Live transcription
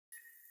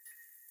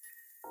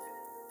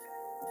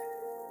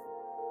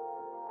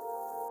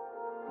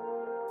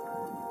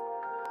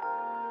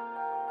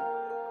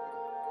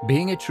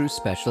Being a true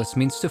specialist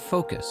means to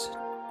focus,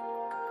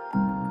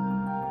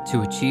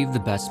 to achieve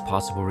the best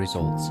possible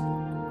results.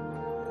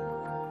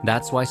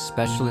 That's why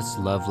specialists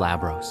love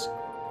Labros,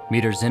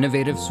 Meter's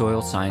innovative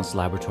soil science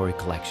laboratory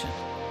collection.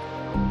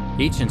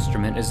 Each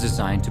instrument is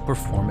designed to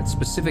perform its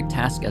specific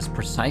task as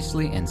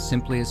precisely and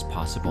simply as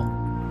possible.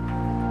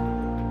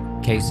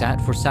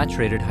 KSAT for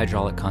saturated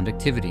hydraulic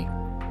conductivity.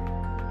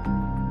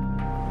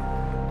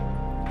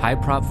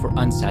 HyProp for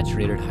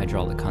unsaturated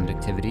hydraulic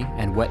conductivity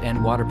and wet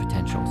end water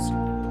potentials.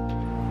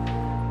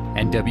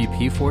 And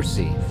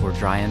WP4C for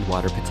dry end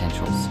water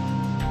potentials.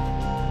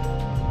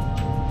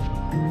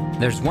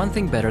 There's one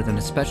thing better than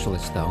a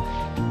specialist though.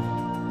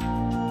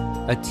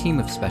 A team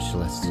of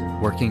specialists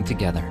working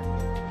together.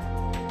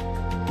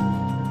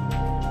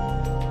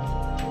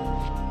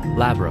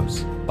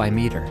 Labros by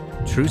Meter.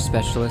 True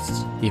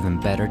specialists, even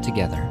better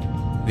together.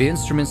 The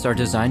instruments are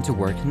designed to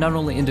work not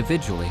only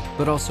individually,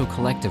 but also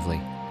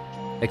collectively,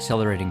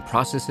 accelerating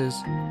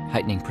processes,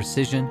 heightening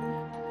precision,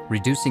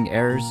 reducing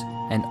errors,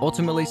 and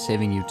ultimately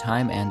saving you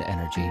time and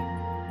energy.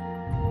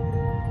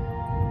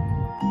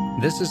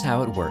 This is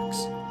how it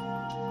works.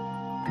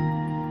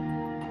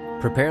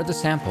 Prepare the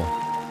sample,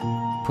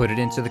 put it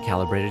into the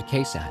calibrated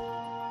KSAT,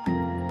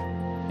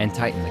 and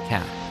tighten the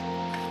cap.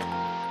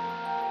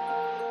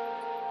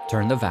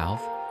 Turn the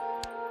valve,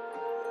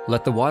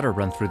 let the water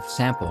run through the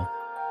sample,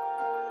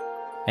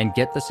 and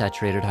get the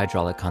saturated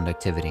hydraulic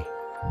conductivity.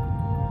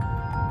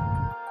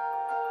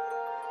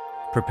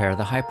 Prepare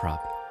the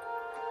HyProp,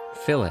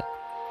 fill it,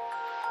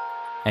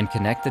 and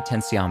connect the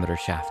tensiometer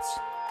shafts.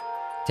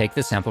 Take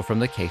the sample from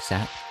the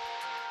KSAT,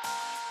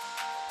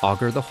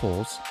 auger the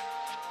holes,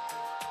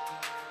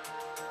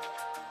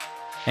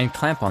 and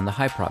clamp on the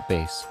HyProp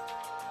base.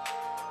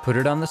 Put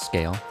it on the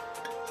scale,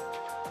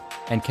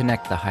 and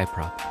connect the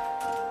HyProp.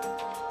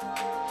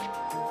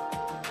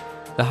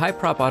 The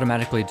HyProp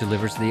automatically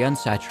delivers the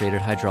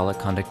unsaturated hydraulic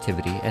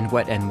conductivity and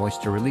wet end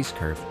moisture release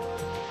curve.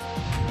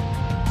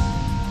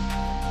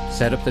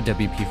 Set up the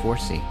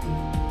WP4C.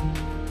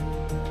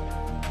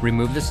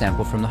 Remove the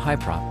sample from the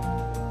HyProp.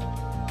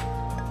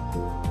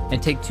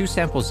 And take 2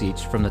 samples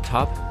each from the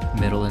top,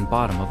 middle, and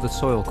bottom of the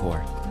soil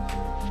core.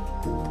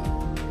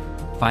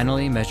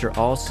 Finally, measure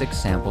all 6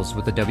 samples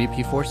with the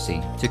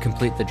WP4C to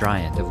complete the dry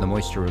end of the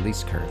moisture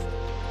release curve.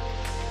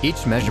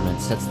 Each measurement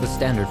sets the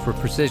standard for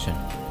precision,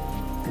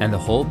 and the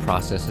whole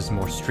process is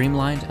more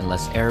streamlined and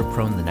less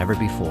error-prone than ever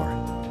before.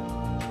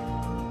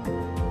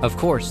 Of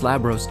course,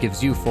 Labros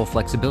gives you full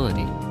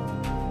flexibility.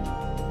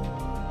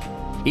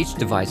 Each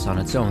device on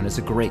its own is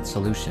a great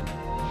solution.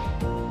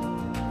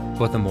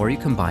 But the more you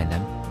combine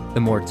them, the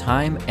more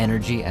time,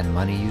 energy, and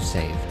money you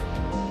save.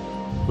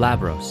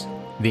 Labros,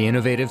 the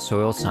innovative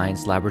soil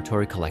science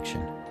laboratory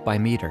collection by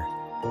Meter.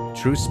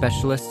 True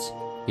specialists,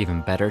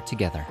 even better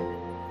together.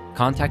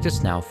 Contact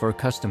us now for a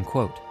custom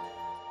quote.